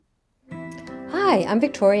Hi, I'm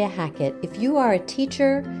Victoria Hackett. If you are a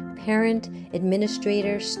teacher, parent,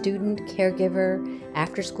 administrator, student, caregiver,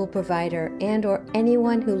 after-school provider, and or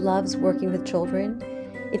anyone who loves working with children,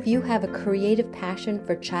 if you have a creative passion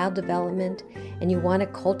for child development and you want to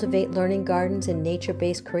cultivate learning gardens and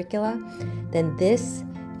nature-based curricula, then this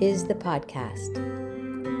is the podcast.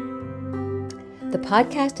 The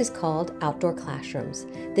podcast is called Outdoor Classrooms.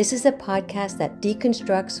 This is a podcast that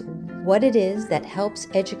deconstructs what it is that helps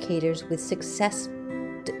educators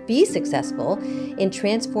be successful in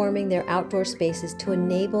transforming their outdoor spaces to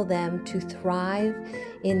enable them to thrive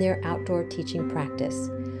in their outdoor teaching practice.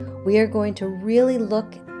 We are going to really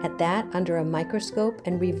look at that under a microscope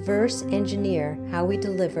and reverse engineer how we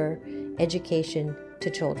deliver education to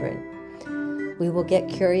children. We will get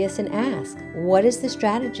curious and ask, what is the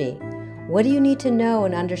strategy? What do you need to know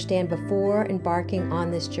and understand before embarking on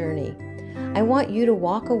this journey? I want you to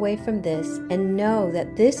walk away from this and know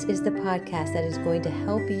that this is the podcast that is going to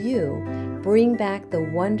help you bring back the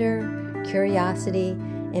wonder, curiosity,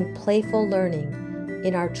 and playful learning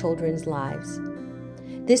in our children's lives.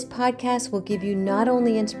 This podcast will give you not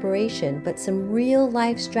only inspiration, but some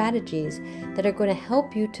real-life strategies that are going to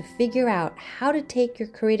help you to figure out how to take your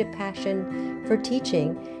creative passion for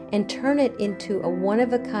teaching and turn it into a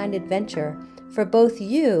one-of-a-kind adventure for both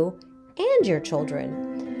you and your children.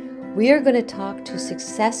 We are going to talk to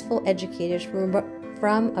successful educators from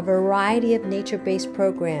a variety of nature-based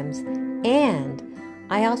programs, and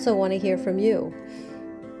I also want to hear from you.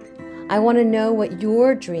 I want to know what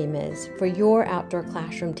your dream is for your outdoor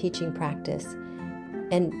classroom teaching practice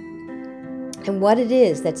and what it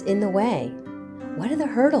is that's in the way. What are the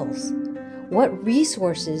hurdles? What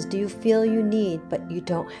resources do you feel you need but you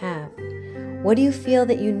don't have? What do you feel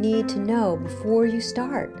that you need to know before you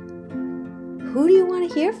start? Who do you want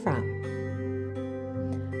to hear from?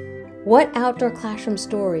 What outdoor classroom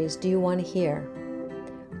stories do you want to hear?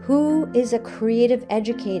 Who is a creative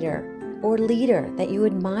educator or leader that you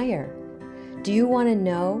admire? Do you want to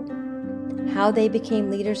know how they became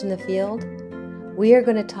leaders in the field? We are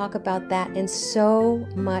going to talk about that and so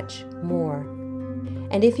much more.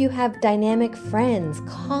 And if you have dynamic friends,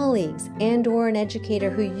 colleagues, and or an educator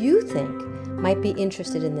who you think might be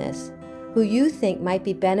interested in this, who you think might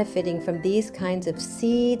be benefiting from these kinds of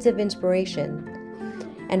seeds of inspiration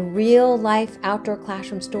and real-life outdoor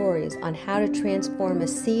classroom stories on how to transform a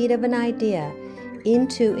seed of an idea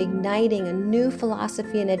into igniting a new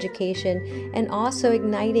philosophy in education and also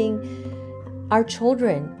igniting our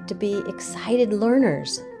children to be excited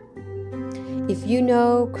learners. If you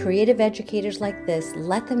know creative educators like this,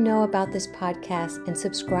 let them know about this podcast and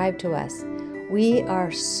subscribe to us. We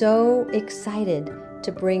are so excited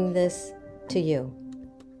to bring this to you.